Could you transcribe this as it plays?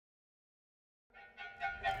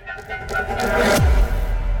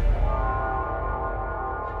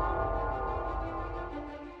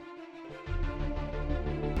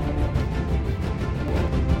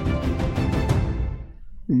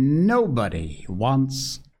Nobody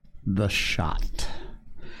wants the shot.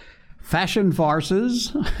 Fashion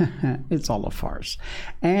farces, it's all a farce.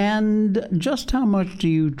 And just how much do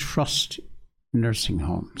you trust nursing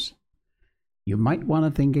homes? You might want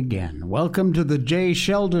to think again. Welcome to the Jay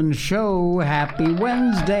Sheldon Show. Happy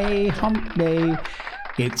Wednesday, hump day.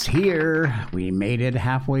 It's here. We made it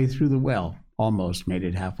halfway through almost made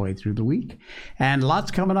it halfway through the week. And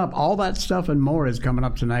lots coming up. All that stuff and more is coming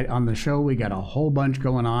up tonight on the show. We got a whole bunch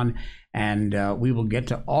going on, and we will get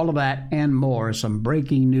to all of that and more. Some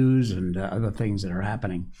breaking news and other things that are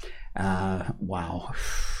happening. Wow.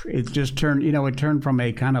 It just turned, it turned from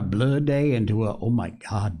a kind of blur day into a, oh my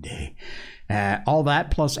God day. All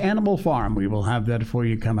that plus Animal Farm. We will have that for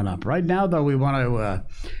you coming up. Right now, though, we want to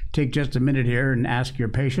take just a minute here and ask your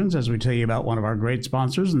patience as we tell you about one of our great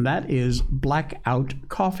sponsors, and that is Blackout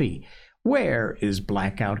Coffee. Where is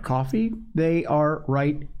Blackout Coffee? They are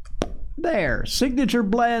right there. Signature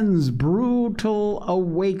Blends, Brutal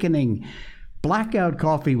Awakening. Blackout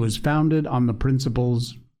Coffee was founded on the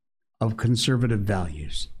principles of conservative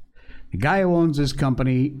values. The guy who owns this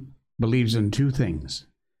company believes in two things: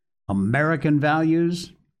 American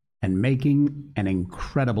values and making an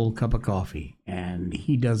incredible cup of coffee. And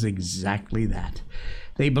he does exactly that.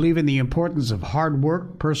 They believe in the importance of hard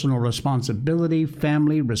work, personal responsibility,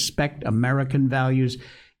 family, respect, American values.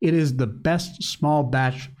 It is the best small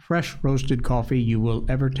batch, fresh roasted coffee you will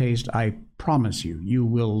ever taste. I promise you, you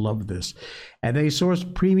will love this. And they source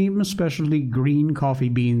premium specialty green coffee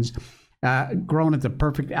beans, grown at the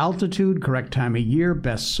perfect altitude, correct time of year,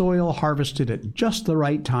 best soil, harvested at just the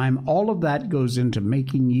right time. All of that goes into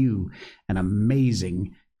making you an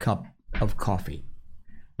amazing cup of coffee,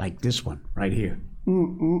 like this one right here.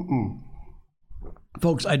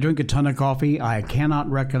 Folks, I drink a ton of coffee. I cannot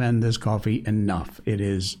recommend this coffee enough. It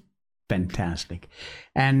is fantastic.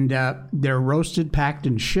 And they're roasted, packed,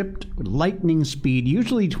 and shipped with lightning speed,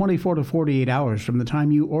 usually 24 to 48 hours from the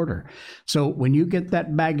time you order. So when you get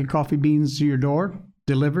that bag of coffee beans to your door,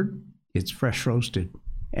 delivered, it's fresh roasted.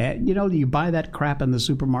 You buy that crap in the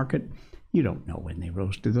supermarket, you don't know when they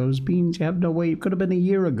roasted those beans. You have no way. It could have been a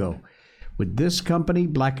year ago. With this company,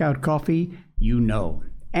 Blackout Coffee, you know.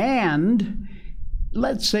 And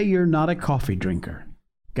let's say you're not a coffee drinker.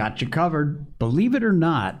 Got you covered. Believe it or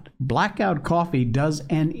not, Blackout Coffee does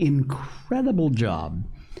an incredible job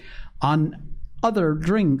on other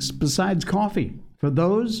drinks besides coffee. For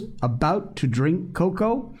those about to drink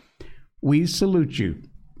cocoa, we salute you.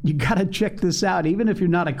 You got to check this out. Even if you're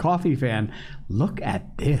not a coffee fan, look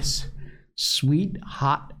at this. Sweet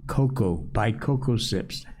Hot Cocoa by Cocoa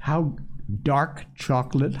Sips. How dark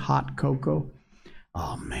chocolate hot cocoa.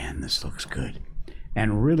 Oh man, this looks good.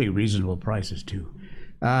 And really reasonable prices too.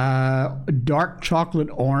 Dark chocolate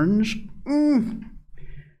orange.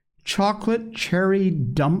 Chocolate cherry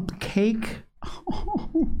dump cake.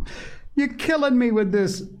 Oh, you're killing me with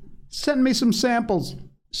this. Send me some samples.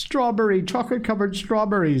 Strawberry, chocolate covered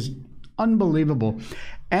strawberries. Unbelievable.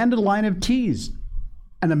 And a line of teas.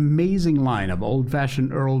 An amazing line of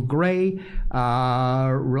old-fashioned Earl Grey,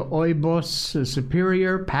 Rooibos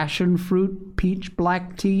Superior, passion fruit, peach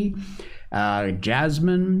black tea,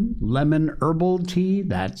 jasmine, lemon herbal tea.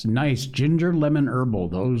 That's nice. Ginger, lemon herbal.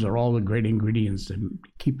 Those are all the great ingredients to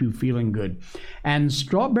keep you feeling good. And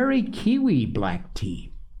strawberry kiwi black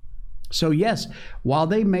tea. So yes, while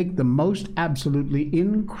they make the most absolutely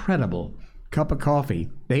incredible cup of coffee,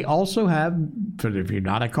 they also have, if you're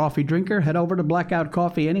not a coffee drinker, head over to Blackout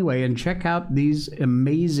Coffee anyway and check out these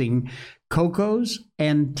amazing cocos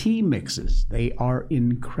and tea mixes. They are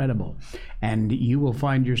incredible. And you will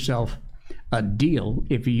find yourself a deal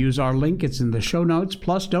if you use our link. It's in the show notes.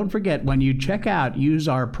 Plus, don't forget, when you check out, use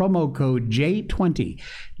our promo code J20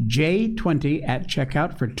 at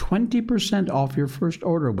checkout for 20% off your first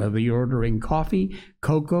order, whether you're ordering coffee,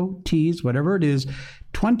 cocoa, teas, whatever it is.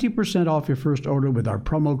 20% off your first order with our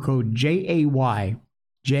promo code JAY,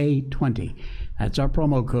 J20. That's our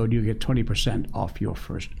promo code. You get 20% off your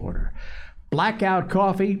first order. Blackout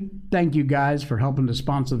Coffee, thank you guys for helping to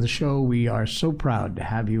sponsor the show. We are so proud to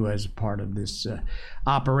have you as a part of this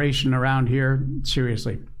operation around here.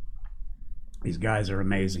 Seriously, these guys are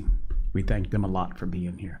amazing. We thank them a lot for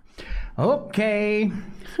being here. Okay.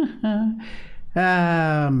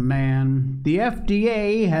 Ah, man. The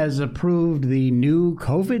FDA has approved the new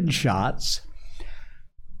COVID shots,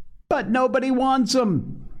 but nobody wants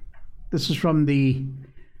them. This is from the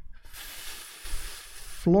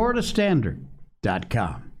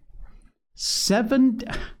FloridaStandard.com.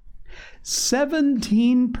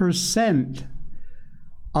 17%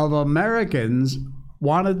 of Americans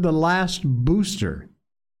wanted the last booster.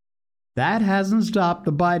 That hasn't stopped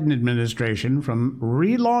the Biden administration from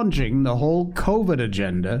relaunching the whole COVID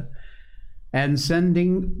agenda and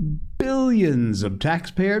sending billions of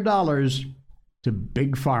taxpayer dollars to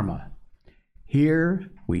Big Pharma.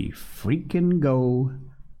 Here we freaking go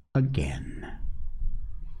again.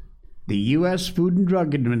 The U.S. Food and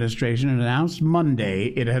Drug Administration announced Monday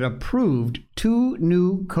it had approved 2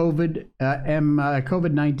 new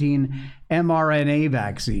COVID-19 mRNA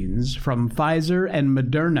vaccines from Pfizer and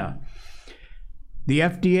Moderna. The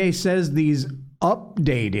FDA says these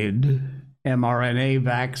updated mRNA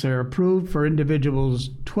vaccines are approved for individuals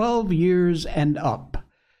 12 years and up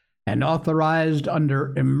and authorized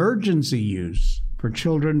under emergency use for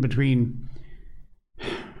children between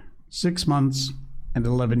 6 months and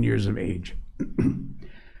 11 years of age.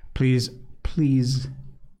 Please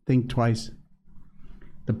think twice.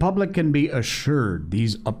 The public can be assured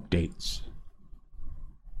these updates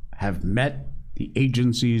have met the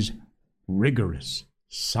agency's rigorous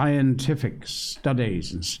scientific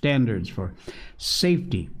studies and standards for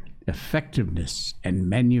safety, effectiveness, and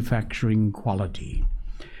manufacturing quality.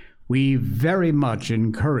 We very much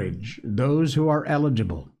encourage those who are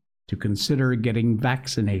eligible to consider getting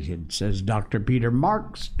vaccinated, says Dr. Peter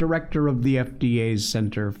Marks, director of the FDA's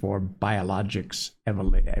Center for Biologics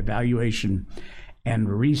Evaluation and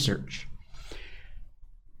Research.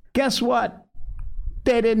 Guess what?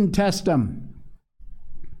 They didn't test them.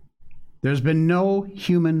 There's been no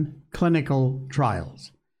human clinical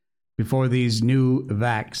trials before these new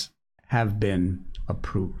vax have been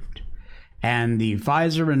approved. And the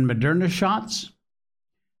Pfizer and Moderna shots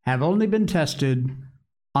have only been tested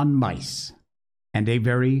on mice, and a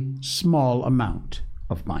very small amount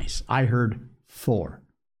of mice. I heard 4.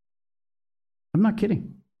 I'm not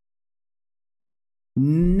kidding.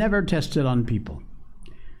 Never tested on people.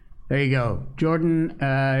 There you go. Jordan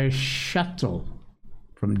Schatzel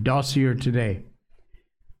from Dossier Today.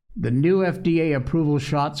 The new FDA approval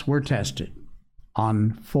shots were tested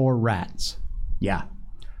on 4 rats. Yeah,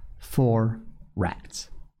 4 rats.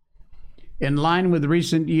 In line with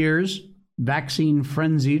recent years, vaccine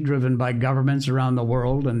frenzy driven by governments around the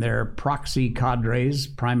world and their proxy cadres,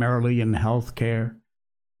 primarily in healthcare,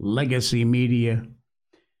 legacy media.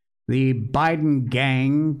 The Biden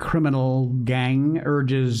gang, criminal gang,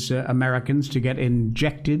 urges Americans to get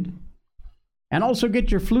injected and also get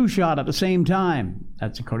your flu shot at the same time.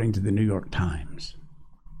 That's according to the New York Times.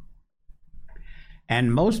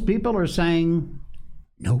 And most people are saying,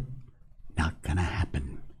 nope, not gonna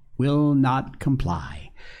happen. Will not comply.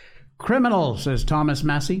 Criminal, says Thomas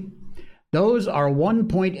Massey. Those are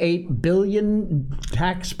 $1.8 billion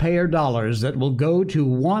taxpayer dollars that will go to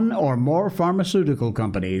one or more pharmaceutical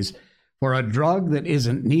companies for a drug that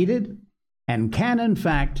isn't needed and can, in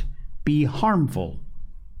fact, be harmful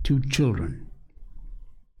to children.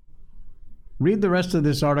 Read the rest of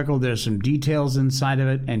this article. There's some details inside of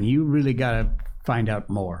it, and you really got to find out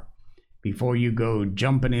more before you go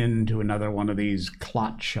jumping into another one of these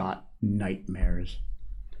clot shot nightmares.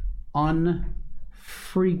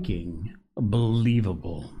 Unfreaking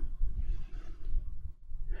believable.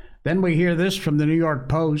 Then we hear this from the New York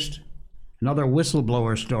Post, another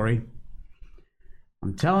whistleblower story.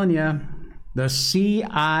 I'm telling you, the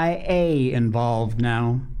CIA involved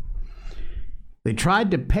now. They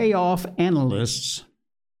tried to pay off analysts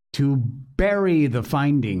to bury the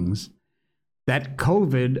findings that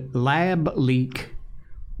COVID lab leak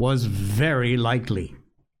was very likely.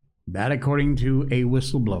 That according to a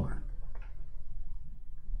whistleblower.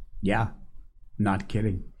 Yeah, not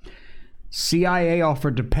kidding. CIA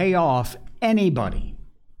offered to pay off anybody,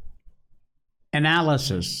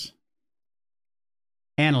 analysts,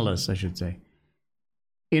 I should say,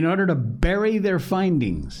 in order to bury their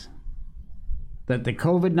findings that the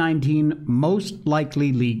COVID-19 most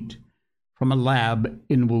likely leaked from a lab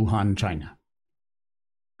in Wuhan, China.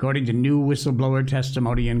 According to new whistleblower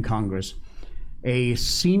testimony in Congress, a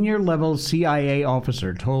senior-level CIA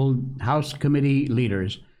officer told House committee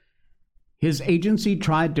leaders his agency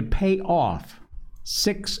tried to pay off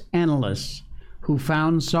 6 analysts who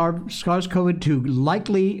found SARS-CoV-2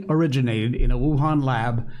 likely originated in a Wuhan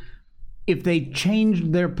lab if they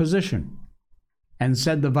changed their position and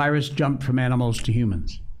said the virus jumped from animals to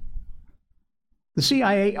humans. The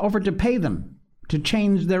CIA offered to pay them to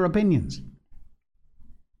change their opinions.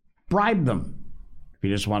 Bribe them, if you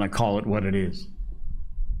just want to call it what it is.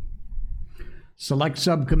 Select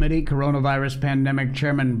Subcommittee Coronavirus Pandemic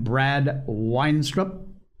Chairman Brad Weinstrup,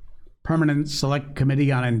 Permanent Select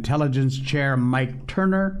Committee on Intelligence Chair Mike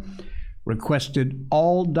Turner, requested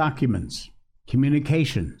all documents,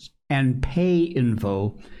 communications, and pay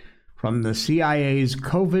info from the CIA's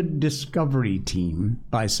COVID discovery team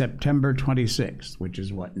by September 26th, which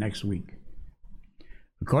is next week.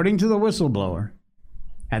 According to the whistleblower,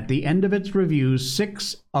 at the end of its review,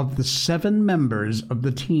 6 of the 7 members of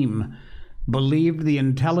the team believed the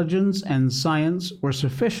intelligence and science were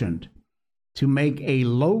sufficient to make a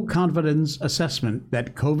low-confidence assessment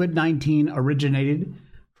that COVID-19 originated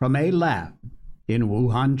from a lab in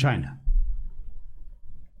Wuhan, China.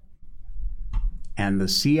 And the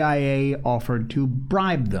CIA offered to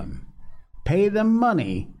bribe them, pay them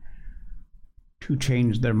money to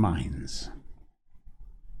change their minds.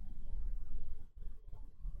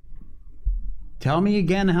 Tell me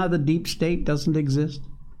again how the deep state doesn't exist.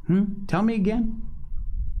 Tell me again.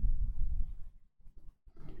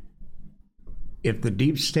 If the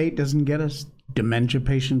deep state doesn't get us, dementia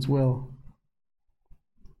patients will.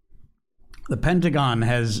 The Pentagon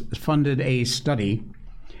has funded a study,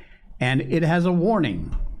 and it has a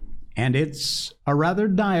warning, and it's a rather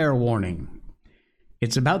dire warning.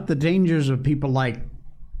 It's about the dangers of people like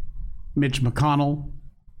Mitch McConnell,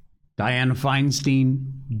 Dianne Feinstein,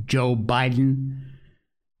 Joe Biden,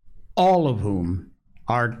 all of whom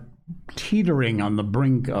are teetering on the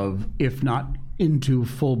brink of, if not into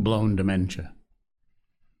full-blown dementia.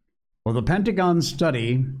 Well, the Pentagon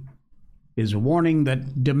study is warning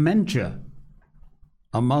that dementia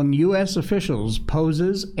among U.S. officials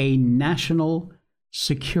poses a national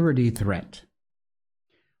security threat.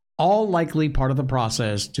 All likely part of the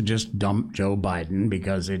process to just dump Joe Biden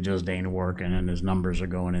because it just ain't working and his numbers are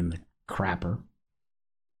going in the crapper.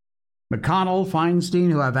 McConnell,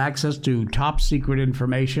 Feinstein, who have access to top secret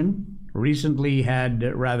information, recently had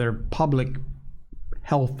rather public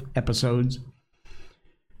health episodes.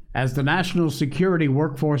 As the national security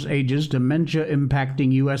workforce ages, dementia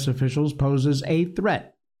impacting U.S. officials poses a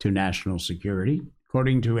threat to national security,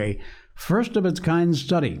 according to a first-of-its-kind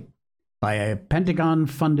study by a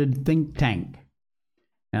Pentagon-funded think tank.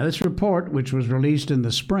 Now, this report, which was released in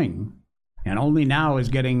the spring, and only now is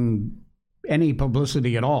getting any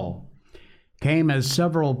publicity at all, came as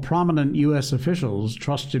several prominent U.S. officials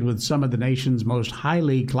trusted with some of the nation's most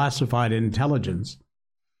highly classified intelligence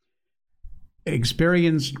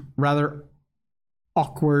experienced rather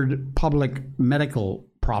awkward public medical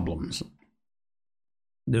problems.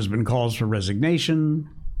 There's been calls for resignation,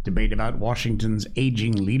 debate about Washington's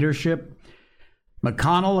aging leadership.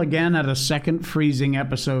 McConnell again had a second freezing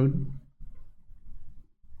episode.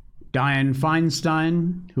 Dianne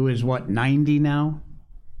Feinstein, who is 90 now?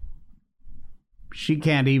 She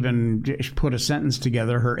can't even put a sentence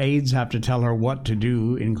together. Her aides have to tell her what to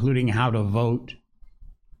do, including how to vote.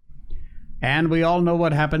 And we all know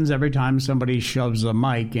what happens every time somebody shoves a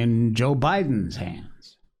mic in Joe Biden's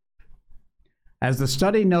hands. As the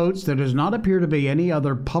study notes, there does not appear to be any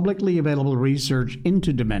other publicly available research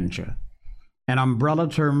into dementia, an umbrella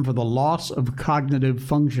term for the loss of cognitive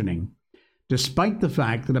functioning, despite the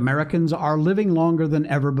fact that Americans are living longer than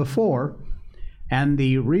ever before, and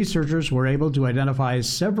the researchers were able to identify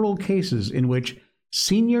several cases in which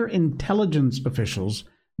senior intelligence officials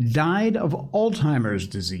died of Alzheimer's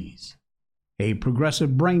disease, a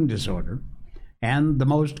progressive brain disorder, and the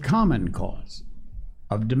most common cause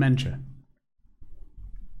of dementia.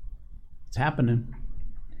 It's happening.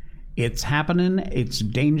 It's happening. It's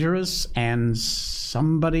dangerous, and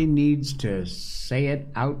somebody needs to say it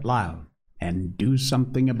out loud and do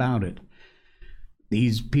something about it.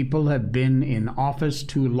 These people have been in office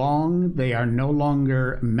too long. They are no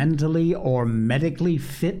longer mentally or medically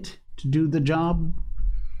fit to do the job,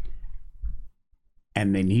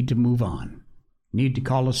 and they need to move on. Need to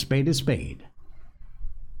call a spade a spade.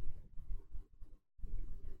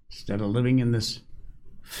 Instead of living in this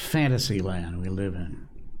fantasy land we live in.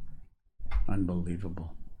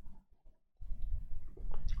 Unbelievable.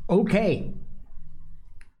 Okay.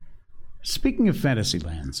 Speaking of fantasy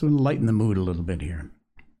land, so we'll lighten the mood a little bit here.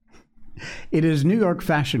 It is New York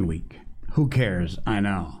Fashion Week. Who cares? I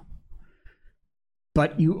know.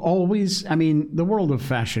 But you always, the world of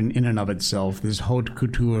fashion in and of itself, this haute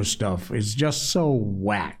couture stuff, is just so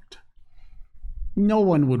whacked. No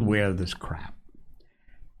one would wear this crap.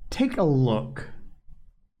 Take a look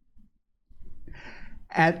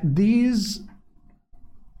at these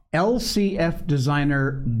LCF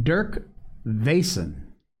designer Dirk Vason,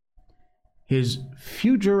 his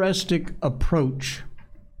futuristic approach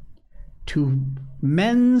to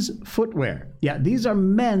men's footwear. Yeah, these are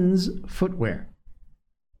men's footwear.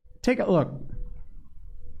 Take a look.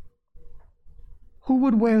 Who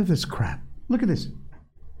would wear this crap? Look at this.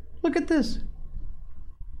 Look at this.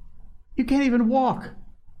 You can't even walk.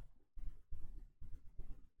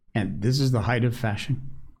 And this is the height of fashion.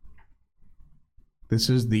 This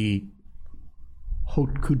is the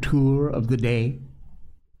haute couture of the day.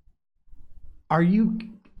 Are you...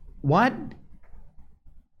 What?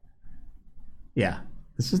 Yeah,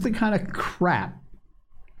 this is the kind of crap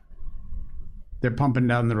they're pumping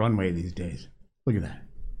down the runway these days. Look at that.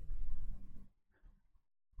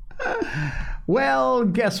 Well,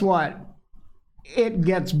 guess what? It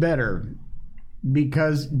gets better.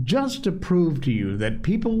 Because just to prove to you that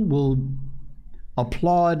people will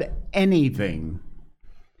applaud anything,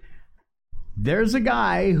 there's a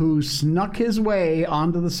guy who snuck his way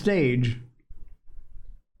onto the stage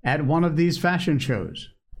at one of these fashion shows.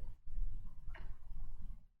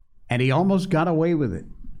 And he almost got away with it.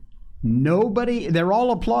 Nobody, they're all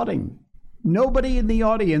applauding. Nobody in the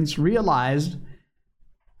audience realized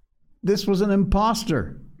this was an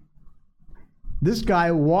imposter. This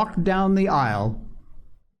guy walked down the aisle.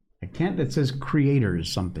 It says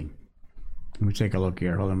creators something. Let me take a look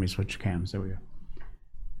here. Hold on, let me switch cams. There we go.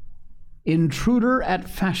 Intruder at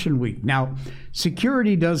Fashion Week. Now,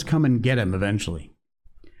 security does come and get him eventually.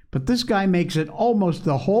 But this guy makes it almost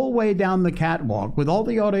the whole way down the catwalk with all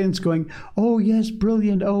the audience going, "Oh, yes,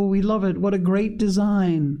 brilliant. Oh, we love it. What a great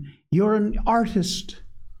design. You're an artist."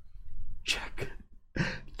 Check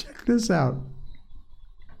this out.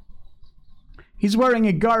 He's wearing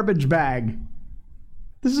a garbage bag.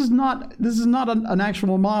 This is not an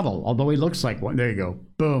actual model, although he looks like one. There you go.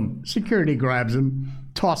 Boom. Security grabs him,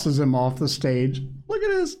 tosses him off the stage. Look at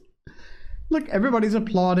this. Look, everybody's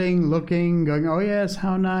applauding, looking, going, "Oh, yes,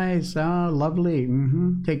 how nice. Oh, lovely."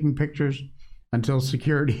 Taking pictures until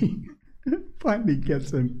security finally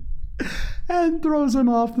gets him and throws him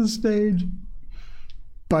off the stage.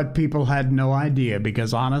 But people had no idea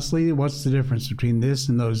because, honestly, what's the difference between this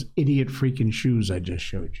and those idiot freaking shoes I just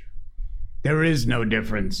showed you? There is no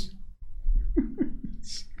difference.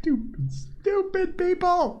 Stupid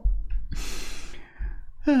people.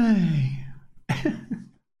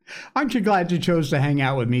 Aren't you glad you chose to hang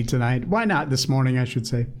out with me tonight? Why not this morning, I should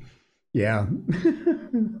say. Yeah.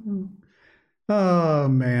 Oh,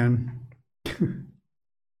 man.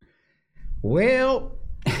 Well,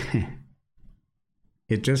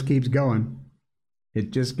 it just keeps going.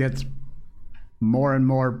 It just gets more and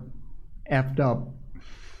more effed up.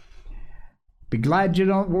 Be glad you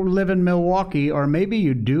don't live in Milwaukee, or maybe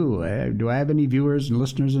you do. Do I have any viewers and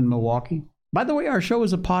listeners in Milwaukee? By the way, our show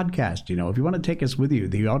is a podcast. You know, if you want to take us with you,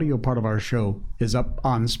 the audio part of our show is up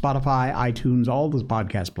on Spotify, iTunes, all the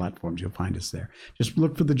podcast platforms. You'll find us there. Just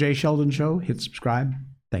look for The Jay Sheldon Show. Hit subscribe.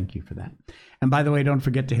 Thank you for that. And by the way, don't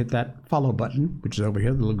forget to hit that follow button, which is over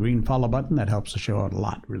here, the little green follow button. That helps the show out a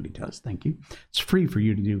lot. Really does. Thank you. It's free for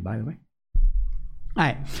you to do, by the way. All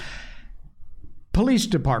right. Police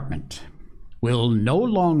department will no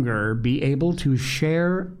longer be able to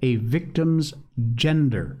share a victim's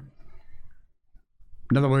gender.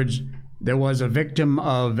 In other words, there was a victim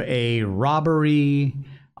of a robbery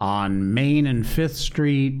on Main and 5th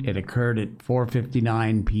Street. It occurred at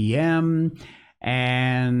 4:59 p.m.,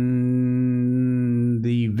 and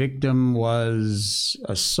the victim was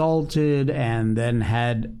assaulted and then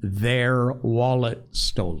had their wallet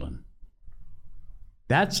stolen.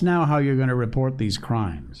 That's now how you're going to report these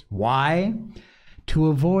crimes. Why? To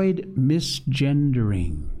avoid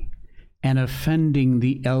misgendering and offending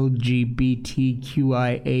the LGBTQIA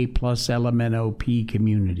plus LMNOP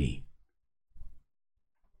community.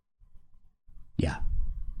 Yeah.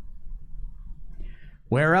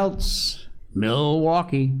 Where else?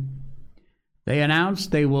 Milwaukee. They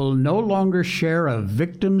announced they will no longer share a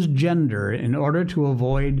victim's gender in order to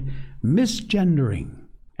avoid misgendering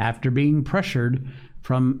after being pressured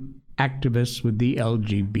from activists with the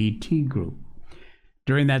LGBT group.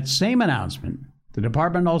 During that same announcement, the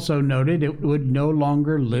department also noted it would no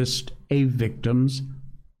longer list a victim's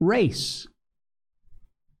race.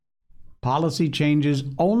 Policy changes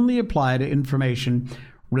only apply to information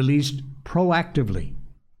released proactively.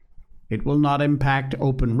 It will not impact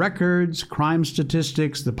open records, crime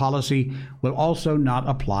statistics. The policy will also not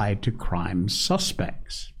apply to crime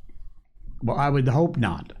suspects. Well, I would hope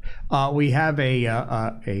not. We have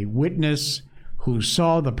a witness who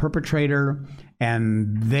saw the perpetrator,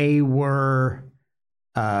 and they were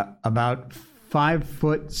about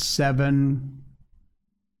 5'7",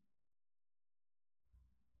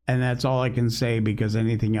 and that's all I can say because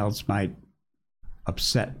anything else might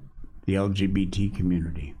upset the LGBT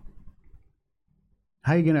community.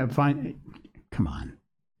 How are you going to find... Come on.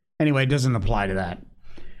 Anyway, it doesn't apply to that.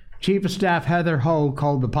 Chief of Staff Heather Ho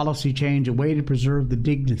called the policy change a way to preserve the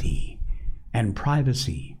dignity and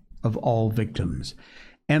privacy of all victims.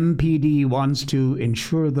 MPD wants to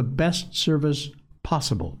ensure the best service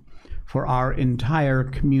possible for our entire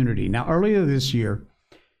community. Now, earlier this year,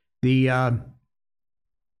 the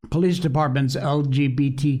police department's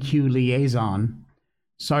LGBTQ liaison,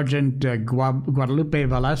 Sergeant Guadalupe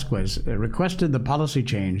Velasquez, requested the policy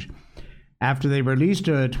change after they released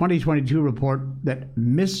a 2022 report that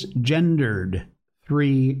misgendered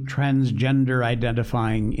 3 transgender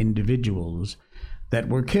identifying individuals that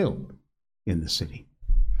were killed in the city.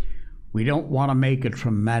 We don't want to make a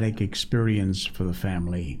traumatic experience for the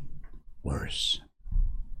family worse.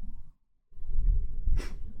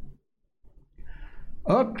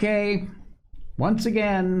 Okay, once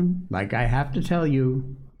again, like I have to tell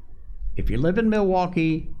you, if you live in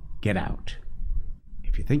Milwaukee, get out.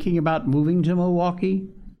 If you're thinking about moving to Milwaukee,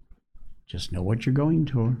 just know what you're going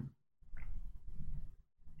to.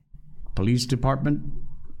 Police department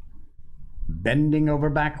bending over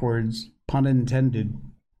backwards, pun intended.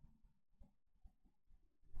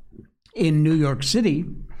 In New York City,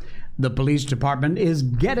 the police department is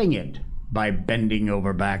getting it by bending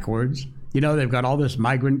over backwards. You know, they've got all this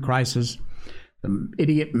migrant crisis. The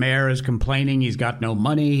idiot mayor is complaining he's got no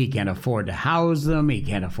money, he can't afford to house them, he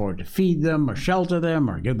can't afford to feed them or shelter them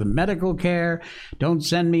or give them medical care. Don't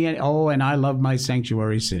send me any. Oh, and I love my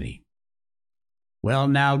sanctuary city. Well,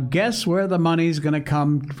 now guess where the money's going to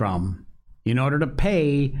come from in order to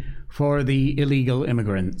pay for the illegal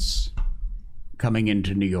immigrants coming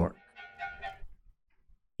into New York?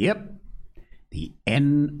 Yep, the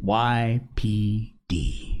NYPD.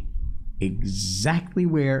 Exactly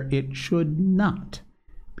where it should not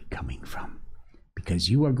be coming from.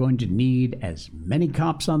 Because you are going to need as many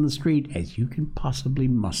cops on the street as you can possibly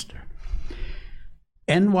muster.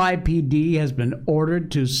 NYPD has been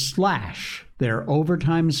ordered to slash their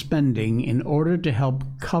overtime spending in order to help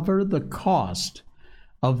cover the cost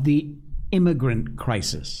of immigrant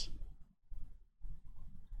crisis.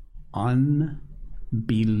 Unbelievable.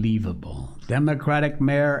 Democratic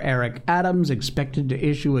Mayor Eric Adams expected to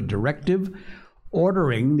issue a directive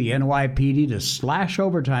ordering the NYPD to slash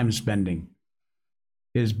overtime spending.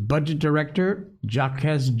 His budget director, Jacques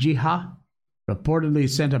Jiha, reportedly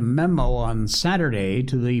sent a memo on Saturday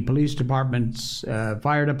to the police department's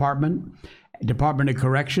fire department, Department of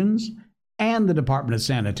Corrections, and the Department of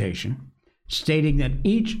Sanitation, stating that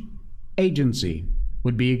each agency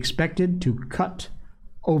would be expected to cut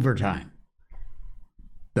overtime.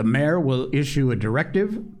 The mayor will issue a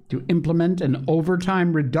directive to implement an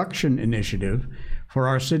overtime reduction initiative for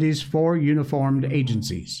our city's 4 uniformed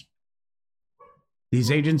agencies.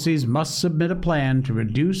 These agencies must submit a plan to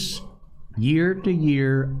reduce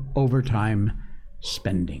year-to-year overtime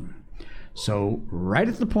spending. So right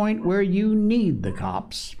at the point where you need the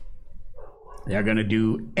cops, they're going to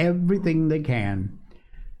do everything they can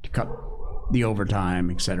to cut the overtime,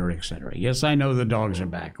 etc., etc. Yes, I know the dogs are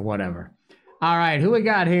back, whatever. All right, who we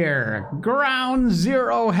got here? Ground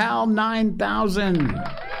Zero Hal 9000.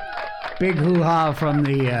 Big hoo-ha from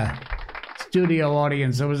the studio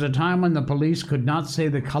audience. There was a time when the police could not say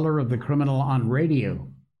the color of the criminal on radio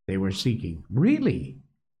they were seeking. Really?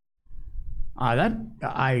 I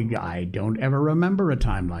don't ever remember a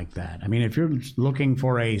time like that. I mean, if you're looking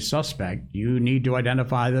for a suspect, you need to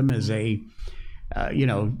identify them as a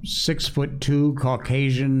 6'2"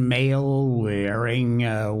 Caucasian male wearing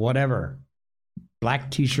whatever,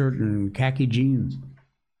 black t-shirt and khaki jeans.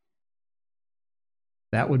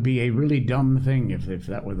 That would be a really dumb thing if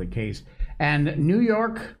that were the case. And New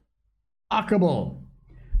York, Ockable.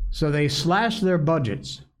 So they slash their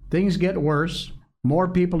budgets. Things get worse. More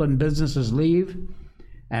people and businesses leave.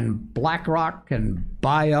 And BlackRock can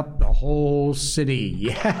buy up the whole city.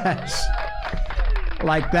 Yes.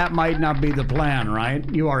 Like that might not be the plan, right?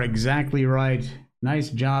 You are exactly right. Nice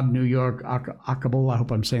job, New York, Ockable. I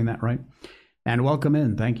hope I'm saying that right. And welcome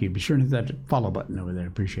in. Thank you. Be sure to hit that follow button over there.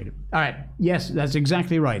 Appreciate it. All right. Yes, that's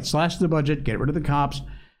exactly right. Slash the budget. Get rid of the cops.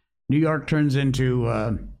 New York turns into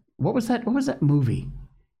what was that movie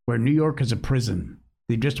where New York is a prison?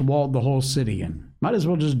 They just walled the whole city in. Might as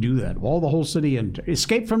well just do that. Wall the whole city in.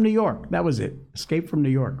 Escape from New York. That was it. Escape from New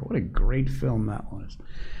York. What a great film that was.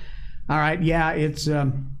 All right. Yeah, it's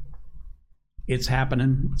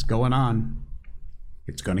happening. It's going on.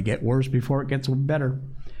 It's going to get worse before it gets better.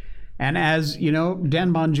 And as you know,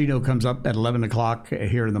 Dan Bongino comes up at 11 o'clock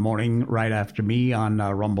here in the morning, right after me on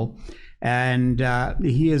Rumble. And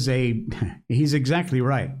he's exactly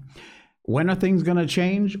right. When are things going to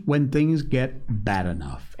change? When things get bad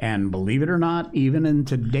enough. And believe it or not, even in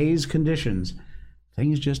today's conditions,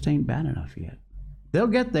 things just ain't bad enough yet. They'll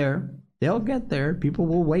get there. They'll get there. People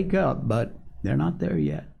will wake up, but they're not there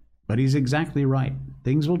yet. But he's exactly right.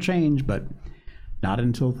 Things will change, but not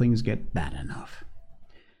until things get bad enough.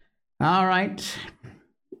 All right.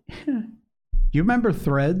 You remember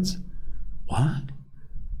Threads? What?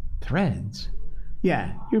 Threads?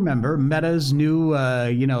 Yeah, you remember Meta's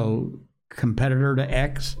new, competitor to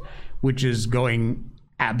X, which is going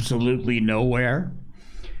absolutely nowhere?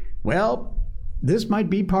 Well, this might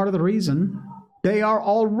be part of the reason. They are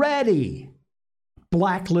already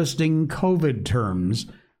blacklisting COVID terms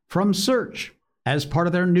from search as part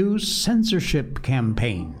of their new censorship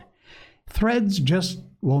campaign. Threads just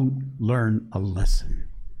won't learn a lesson.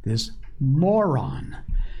 This moron.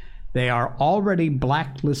 They are already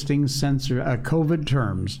blacklisting COVID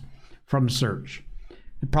terms from search.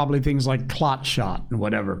 Probably things like clot shot and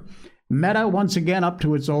whatever. Meta, once again, up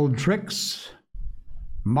to its old tricks,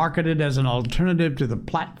 marketed as an alternative to the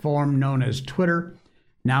platform known as Twitter,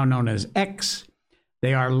 now known as X.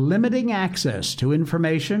 They are limiting access to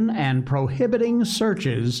information and prohibiting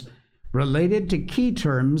searches related to key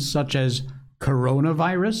terms such as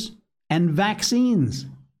coronavirus and vaccines.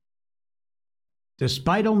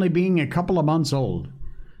 Despite only being a couple of months old,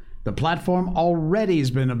 the platform already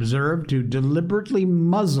has been observed to deliberately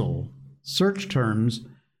muzzle search terms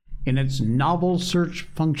in its novel search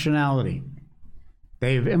functionality.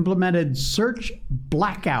 They've implemented search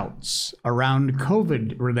blackouts around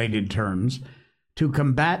COVID-related terms to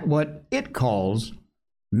combat what it calls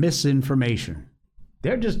misinformation.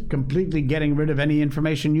 They're just completely getting rid of any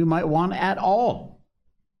information you might want at all.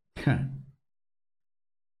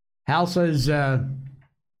 Hal says,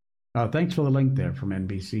 thanks for the link there from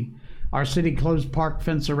NBC. Our city closed park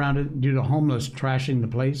fence around it due to homeless trashing the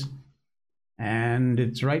place. And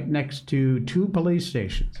it's right next to 2 police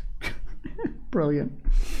stations. Brilliant.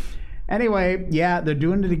 Anyway, yeah, they're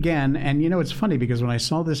doing it again. And it's funny because when I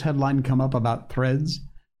saw this headline come up about Threads,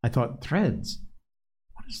 I thought, Threads?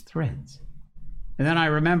 What is Threads? And then I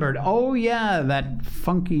remembered, oh yeah, that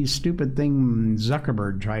funky, stupid thing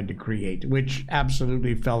Zuckerberg tried to create, which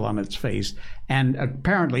absolutely fell on its face and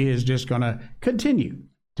apparently is just going to continue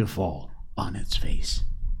to fall on its face.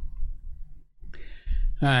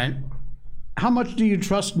 All right. How much do you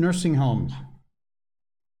trust nursing homes?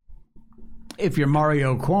 If you're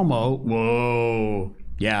Mario Cuomo, whoa,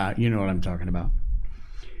 yeah, you know what I'm talking about.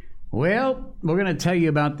 Well, we're going to tell you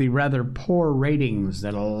about the rather poor ratings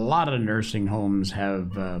that a lot of nursing homes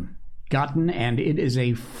have gotten, and it is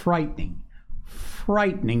a frightening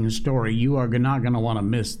story. You are not going to want to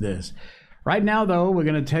miss this. Right now, though, we're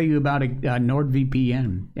going to tell you about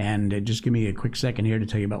NordVPN, and just give me a quick second here to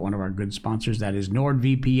tell you about one of our good sponsors. That is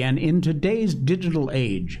NordVPN. In today's digital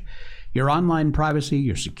age, your online privacy,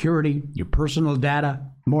 your security, your personal data,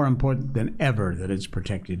 more important than ever that it's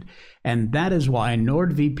protected. And that is why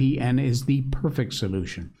NordVPN is the perfect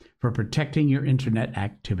solution for protecting your internet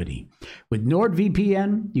activity. With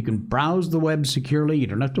NordVPN, you can browse the web securely. You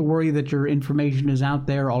don't have to worry that your information is out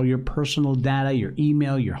there, all your personal data, your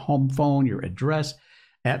email, your home phone, your address,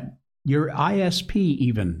 your ISP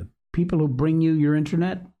even, the people who bring you your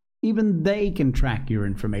internet, even they can track your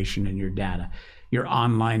information and your data, your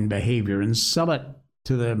online behavior, and sell it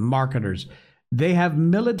to the marketers. They have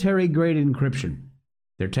military-grade encryption.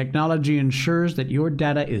 Their technology ensures that your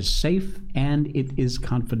data is safe and it is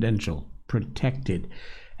confidential, protected.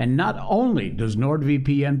 And not only does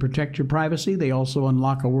NordVPN protect your privacy, they also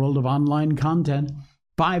unlock a world of online content.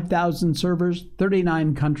 5,000 servers,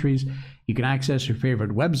 39 countries. You can access your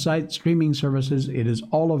favorite websites, streaming services. It is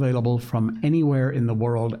all available from anywhere in the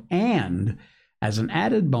world. And as an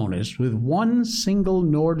added bonus, with one single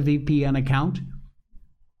NordVPN account,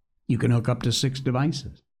 you can hook up to 6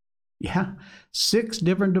 devices. Yeah, 6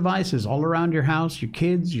 different devices all around your house, your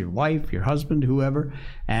kids, your wife, your husband, whoever,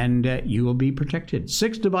 and you will be protected.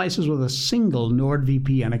 6 devices with a single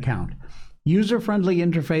NordVPN account. User-friendly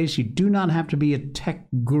interface. You do not have to be a tech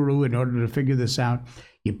guru in order to figure this out.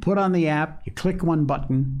 You put on the app, you click one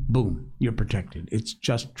button, boom, you're protected. It's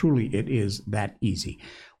just truly, it is that easy.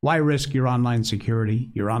 Why risk your online security,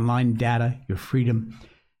 your online data, your freedom?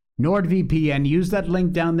 NordVPN, use that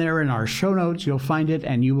link down there in our show notes. You'll find it,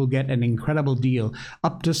 and you will get an incredible deal,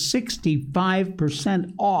 up to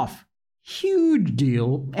 65% off. Huge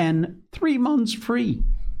deal, and 3 months free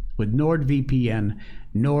with NordVPN.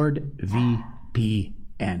 NordVPN.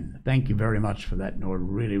 Thank you very much for that, Nord.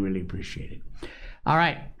 Really, really appreciate it. All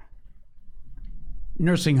right.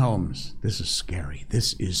 Nursing homes. This is scary.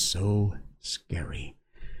 This is so scary.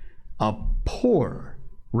 A poor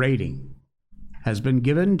rating has been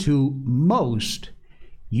given to most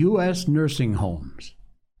U.S. nursing homes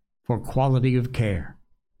for quality of care.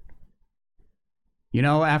 You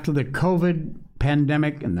know, after the COVID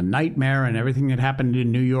pandemic and the nightmare and everything that happened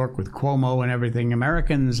in New York with Cuomo and everything,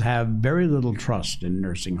 Americans have very little trust in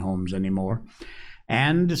nursing homes anymore.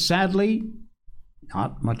 And sadly,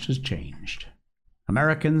 not much has changed.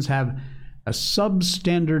 Americans have a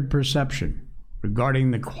substandard perception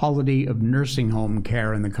regarding the quality of nursing home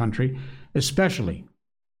care in the country, especially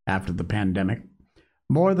after the pandemic.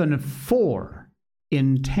 More than 4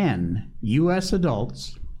 in 10 U.S.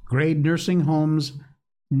 adults grade nursing homes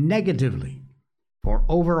negatively for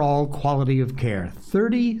overall quality of care.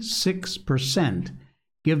 36%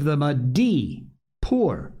 give them a D,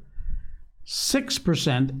 poor.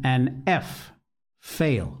 6% an F,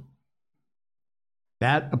 fail.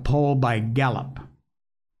 That a poll by Gallup.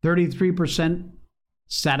 33%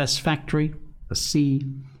 satisfactory, a C.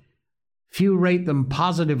 Few rate them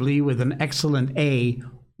positively with an excellent A,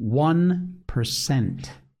 1%.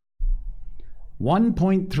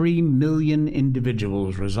 1.3 million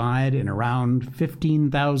individuals reside in around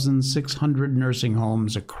 15,600 nursing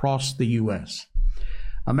homes across the U.S.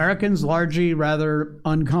 Americans largely rather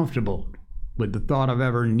uncomfortable with the thought of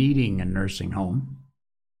ever needing a nursing home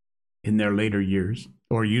in their later years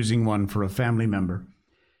or using one for a family member.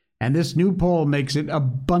 And this new poll makes it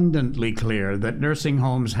abundantly clear that nursing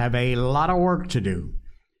homes have a lot of work to do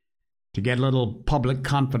to get a little public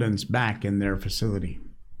confidence back in their facility.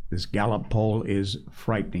 This Gallup poll is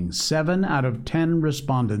frightening. 7 out of 10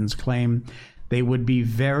 respondents claim they would be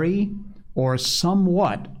very or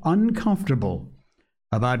somewhat uncomfortable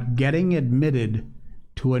about getting admitted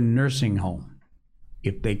to a nursing home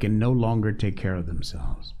if they can no longer take care of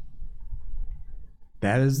themselves.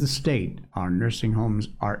 That is the state our nursing homes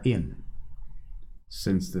are in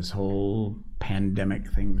since this whole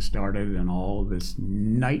pandemic thing started and all this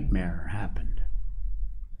nightmare happened.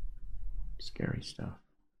 Scary stuff.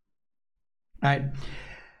 All right.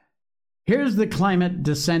 Here's the climate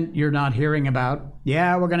descent you're not hearing about.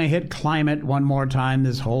 Yeah, we're going to hit climate one more time,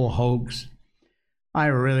 this whole hoax. I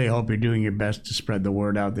really hope you're doing your best to spread the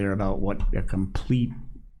word out there about what a complete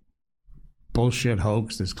bullshit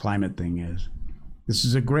hoax this climate thing is. This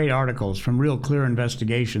is a great article. It's from Real Clear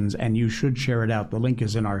Investigations, and you should share it out. The link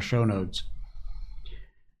is in our show notes.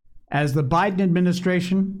 As the Biden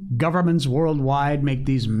administration, governments worldwide make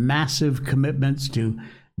these massive commitments to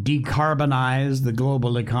decarbonize the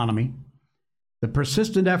global economy, the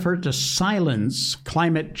persistent effort to silence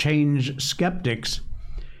climate change skeptics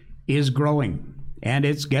is growing, and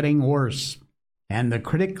it's getting worse, and the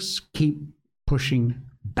critics keep pushing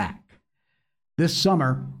back. This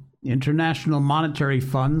summer, International Monetary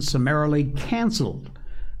Fund summarily canceled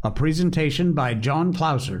a presentation by John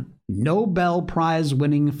Clauser, Nobel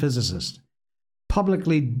Prize-winning physicist,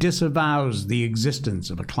 publicly disavows the existence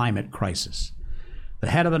of a climate crisis. The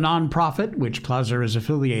head of the nonprofit, which Clauser is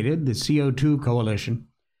affiliated, the CO2 Coalition,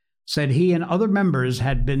 said he and other members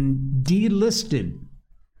had been delisted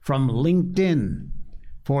from LinkedIn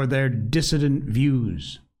for their dissident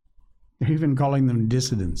views. They're even calling them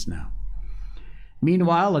dissidents now.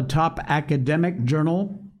 Meanwhile, a top academic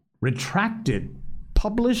journal retracted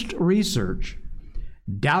published research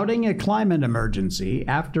doubting a climate emergency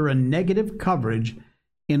after a negative coverage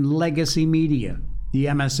in legacy media, the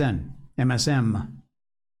MSM.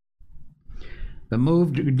 The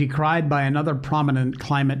move decried by another prominent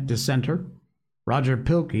climate dissenter, Roger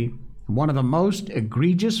Pielke, one of the most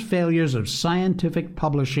egregious failures of scientific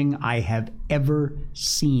publishing I have ever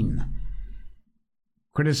seen.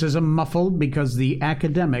 Criticism muffled because the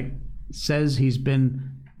academic says he's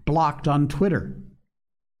been blocked on Twitter,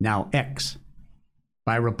 now X,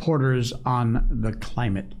 by reporters on the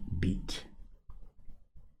Climate Beat.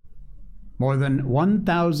 More than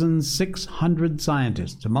 1,600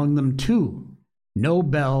 scientists, among them 2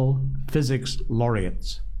 Nobel Physics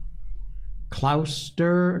laureates,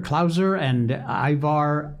 Clauser and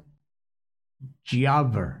Ivar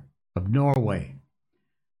Giaver of Norway,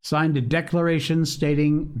 signed a declaration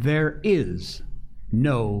stating there is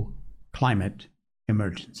no climate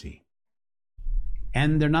emergency.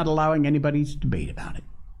 And they're not allowing anybody to debate about it.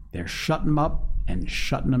 They're shutting them up and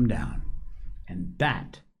shutting them down. And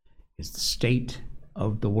that is the state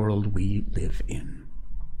of the world we live in.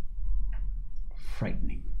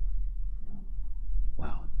 Frightening.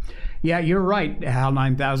 Wow. Yeah, you're right, Hal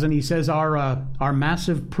 9000. He says our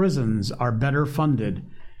massive prisons are better funded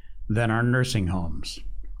than our nursing homes.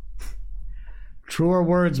 Truer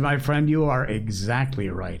words, my friend. You are exactly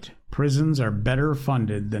right. Prisons are better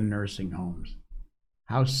funded than nursing homes.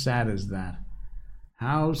 How sad is that?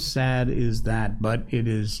 How sad is that? But it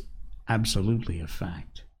is absolutely a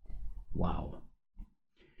fact. Wow.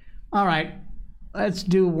 All right, let's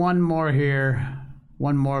do one more here.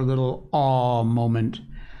 One more little awe moment.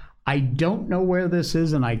 I don't know where this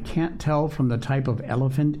is, and I can't tell from the type of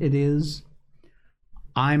elephant it is.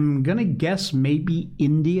 I'm going to guess maybe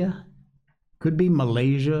India. Could be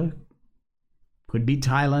Malaysia. Could be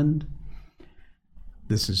Thailand.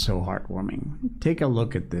 This is so heartwarming. Take a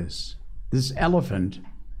look at this. This elephant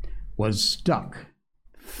was stuck,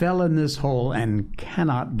 fell in this hole, and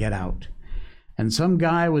cannot get out. And some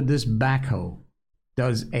guy with this backhoe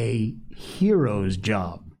does a hero's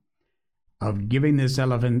job of giving this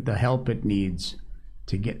elephant the help it needs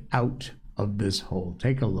to get out of this hole.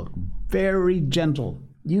 Take a look. Very gentle.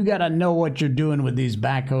 You got to know what you're doing with these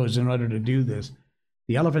backhoes in order to do this.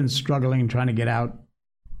 The elephant's struggling, trying to get out.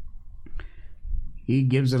 He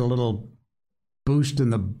gives it a little boost in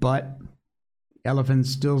the butt. Elephant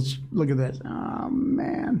still, look at this. Oh,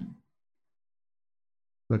 man.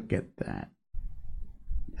 Look at that.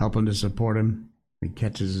 Helping to support him. He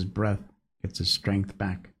catches his breath, gets his strength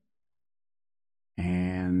back.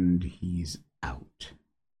 And he's out.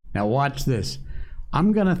 Now watch this.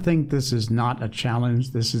 I'm going to think this is not a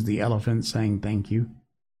challenge. This is the elephant saying thank you.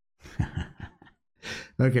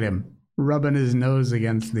 Look at him, rubbing his nose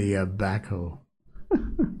against the backhoe.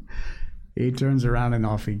 He turns around and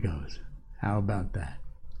off he goes. How about that?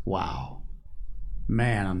 Wow.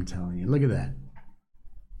 Man, I'm telling you. Look at that.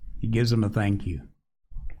 He gives him a thank you.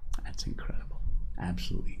 That's incredible.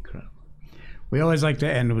 Absolutely incredible. We always like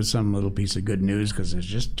to end with some little piece of good news because there's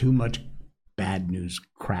just too much bad news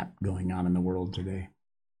crap going on in the world today.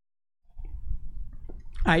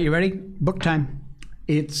 All right, you ready? Book time.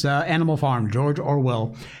 It's Animal Farm, George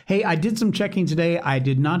Orwell. Hey, I did some checking today. I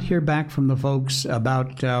did not hear back from the folks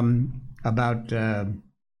about now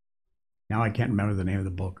I can't remember the name of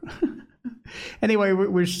the book. Anyway,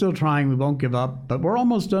 we're still trying. We won't give up, but we're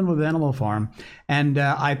almost done with Animal Farm. And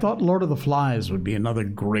I thought Lord of the Flies would be another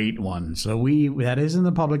great one. So that is in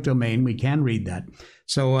the public domain. We can read that.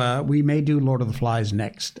 So we may do Lord of the Flies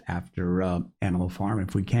next after Animal Farm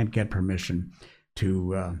if we can't get permission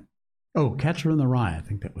to... Catcher in the Rye. I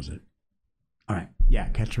think that was it. All right. Yeah,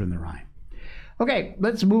 Catcher in the Rye. Okay,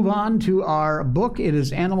 let's move on to our book. It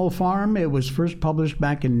is Animal Farm. It was first published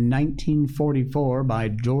back in 1944 by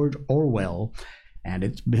George Orwell, and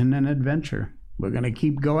it's been an adventure. We're going to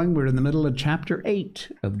keep going. We're in the middle of Chapter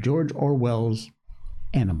 8 of George Orwell's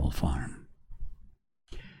Animal Farm.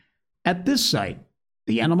 At this sight,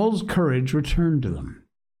 the animals' courage returned to them.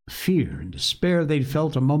 Fear and despair they'd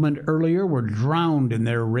felt a moment earlier were drowned in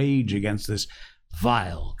their rage against this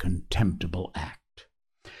vile, contemptible act.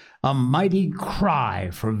 A mighty cry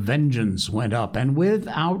for vengeance went up, and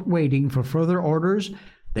without waiting for further orders,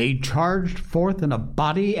 they charged forth in a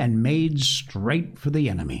body and made straight for the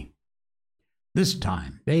enemy. This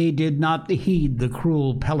time they did not heed the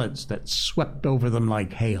cruel pellets that swept over them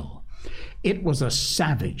like hail. It was a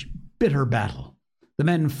savage, bitter battle. The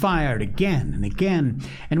men fired again and again,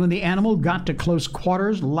 and when the animal got to close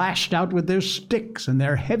quarters, lashed out with their sticks and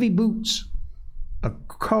their heavy boots. A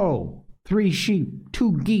cow, 3 sheep,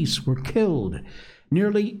 2 geese were killed.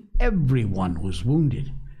 Nearly everyone was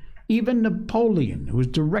wounded. Even Napoleon, who was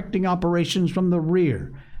directing operations from the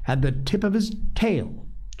rear, had the tip of his tail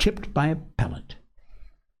chipped by a pellet.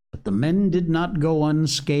 But the men did not go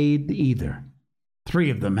unscathed either. 3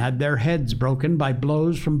 of them had their heads broken by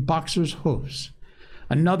blows from boxers' hoofs.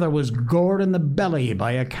 Another was gored in the belly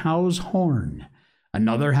by a cow's horn.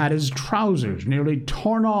 Another had his trousers nearly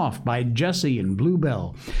torn off by Jessie and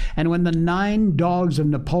Bluebell. And when the 9 dogs of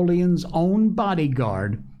Napoleon's own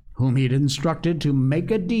bodyguard, whom he'd instructed to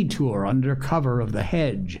make a detour under cover of the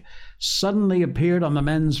hedge, suddenly appeared on the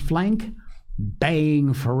men's flank,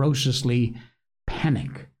 baying ferociously,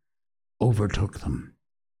 panic overtook them.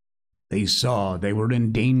 They saw they were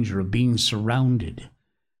in danger of being surrounded.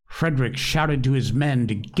 Frederick shouted to his men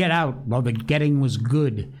to get out while the getting was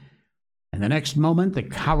good, and the next moment the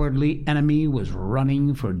cowardly enemy was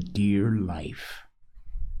running for dear life.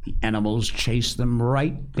 The animals chased them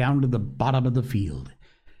right down to the bottom of the field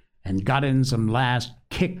and got in some last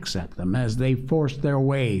kicks at them as they forced their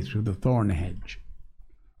way through the thorn hedge.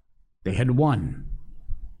 They had won,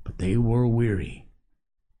 but they were weary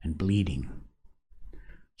and bleeding.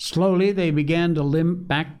 Slowly they began to limp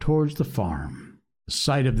back towards the farm. The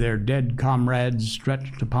sight of their dead comrades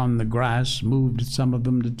stretched upon the grass moved some of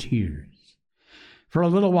them to tears. For a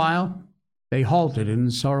little while, they halted in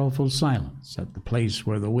sorrowful silence at the place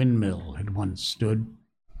where the windmill had once stood.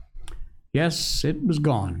 Yes, it was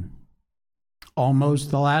gone. Almost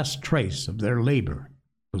the last trace of their labor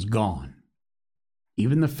was gone.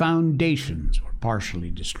 Even the foundations were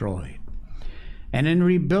partially destroyed. And in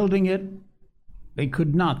rebuilding it, they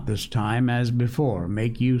could not this time, as before,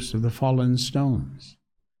 make use of the fallen stones.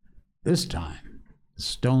 This time, the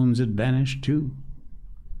stones had vanished too.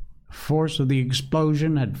 The force of the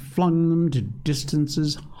explosion had flung them to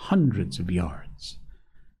distances hundreds of yards.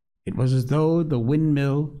 It was as though the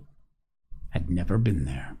windmill had never been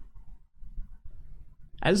there.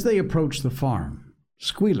 As they approached the farm,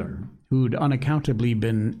 Squealer, who'd unaccountably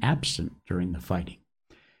been absent during the fighting,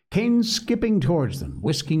 came skipping towards them,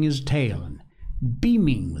 whisking his tail and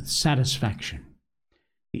beaming with satisfaction.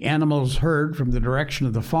 The animals heard from the direction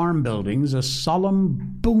of the farm buildings a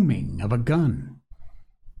solemn booming of a gun.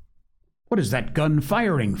 "What is that gun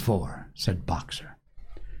firing for?" said Boxer.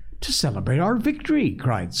 "To celebrate our victory,"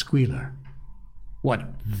 cried Squealer.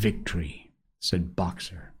 "What victory?" said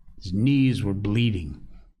Boxer. His knees were bleeding.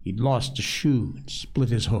 He'd lost a shoe and split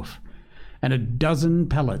his hoof, and a dozen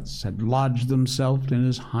pellets had lodged themselves in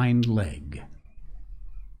his hind leg.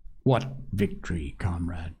 "What victory,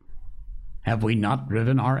 comrade? Have we not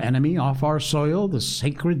driven our enemy off our soil, the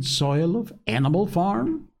sacred soil of Animal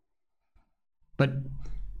Farm? But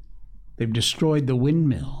they've destroyed the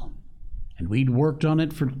windmill, and we'd worked on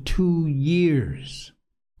it for 2 years.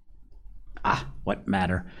 Ah, what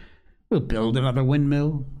matter? We'll build another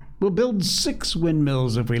windmill. We'll build 6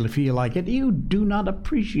 windmills if we feel like it. You do not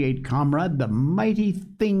appreciate, comrade, the mighty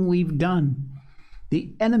thing we've done.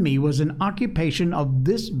 The enemy was in occupation of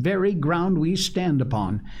this very ground we stand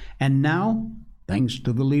upon, and now, thanks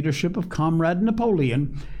to the leadership of Comrade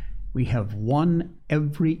Napoleon, we have won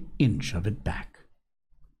every inch of it back."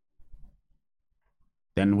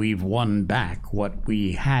 "Then we've won back what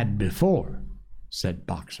we had before," said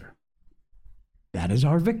Boxer. "That is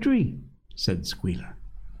our victory," said Squealer.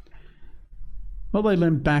 Well, they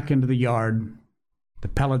limped back into the yard. The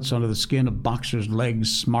pellets under the skin of Boxer's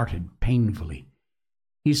legs smarted painfully.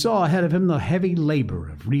 He saw ahead of him the heavy labor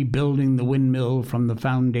of rebuilding the windmill from the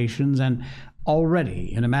foundations, and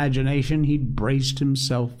already, in imagination, he'd braced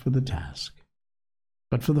himself for the task.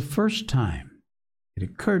 But for the first time, it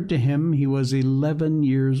occurred to him he was 11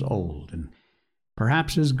 years old, and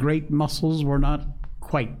perhaps his great muscles were not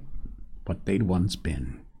quite what they'd once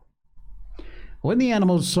been. When the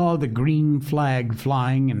animals saw the green flag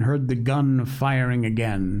flying and heard the gun firing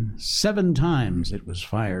again, 7 times it was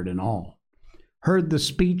fired in all, heard the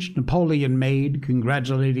speech Napoleon made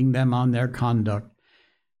congratulating them on their conduct,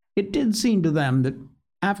 it did seem to them that,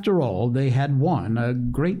 after all, they had won a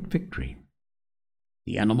great victory.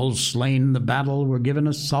 The animals slain in the battle were given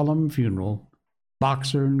a solemn funeral.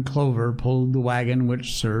 Boxer and Clover pulled the wagon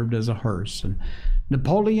which served as a hearse, and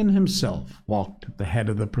Napoleon himself walked at the head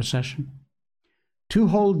of the procession. 2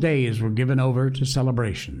 whole days were given over to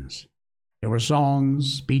celebrations. There were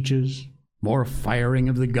songs, speeches, more firing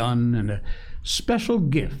of the gun, and a special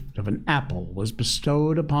gift of an apple was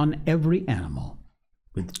bestowed upon every animal,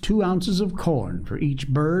 with 2 ounces of corn for each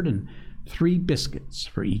bird and 3 biscuits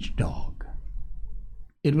for each dog.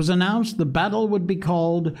 It was announced the battle would be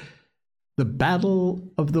called the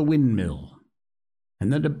Battle of the Windmill,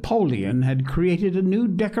 and that Napoleon had created a new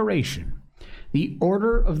decoration, the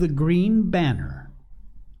Order of the Green Banner,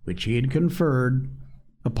 which he had conferred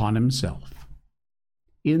upon himself.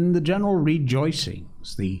 In the general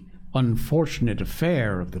rejoicings, the unfortunate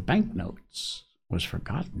affair of the banknotes was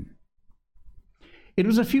forgotten. It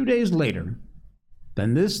was a few days later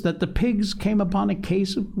than this that the pigs came upon a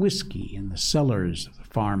case of whiskey in the cellars of the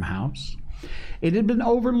farmhouse. It had been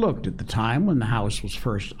overlooked at the time when the house was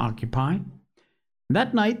first occupied.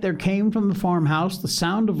 That night there came from the farmhouse the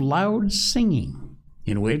sound of loud singing,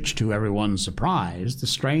 in which, to everyone's surprise, the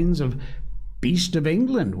strains of Beast of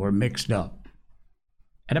England were mixed up.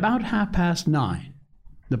 At about 9:30,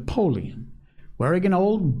 Napoleon, wearing an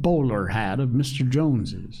old bowler hat of Mr.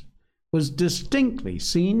 Jones's, was distinctly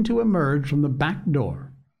seen to emerge from the back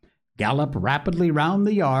door, gallop rapidly round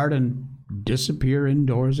the yard, and disappear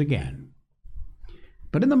indoors again.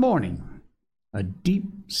 But in the morning, a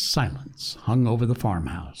deep silence hung over the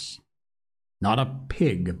farmhouse. Not a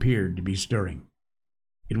pig appeared to be stirring.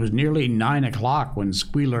 It was nearly 9 o'clock when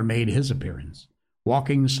Squealer made his appearance,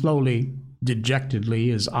 walking slowly, dejectedly,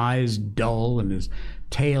 his eyes dull and his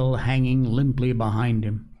tail hanging limply behind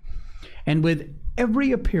him, and with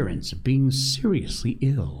every appearance of being seriously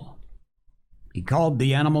ill. He called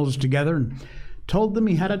the animals together and told them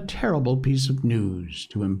he had a terrible piece of news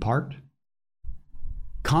to impart.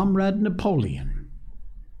 Comrade Napoleon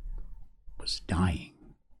was dying.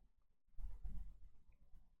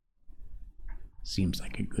 Seems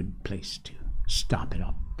like a good place to stop it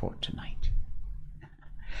up for tonight.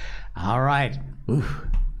 All right. Ooh,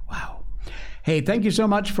 wow. Hey, thank you so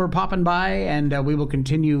much for popping by, and we will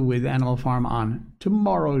continue with Animal Farm on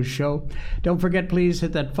tomorrow's show. Don't forget, please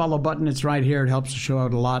hit that follow button. It's right here. It helps the show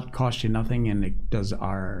out a lot, costs you nothing, and it does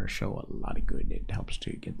our show a lot of good. It helps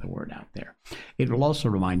to get the word out there. It will also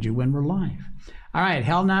remind you when we're live. All right,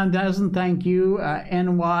 Hell Now Doesn't. Thank you,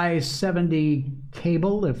 NY70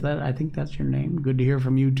 Cable. I think that's your name. Good to hear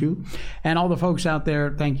from you too, and all the folks out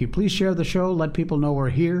there. Thank you. Please share the show. Let people know we're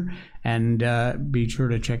here, and be sure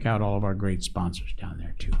to check out all of our great sponsors down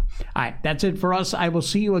there too. All right, that's it for us. I will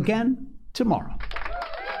see you again tomorrow.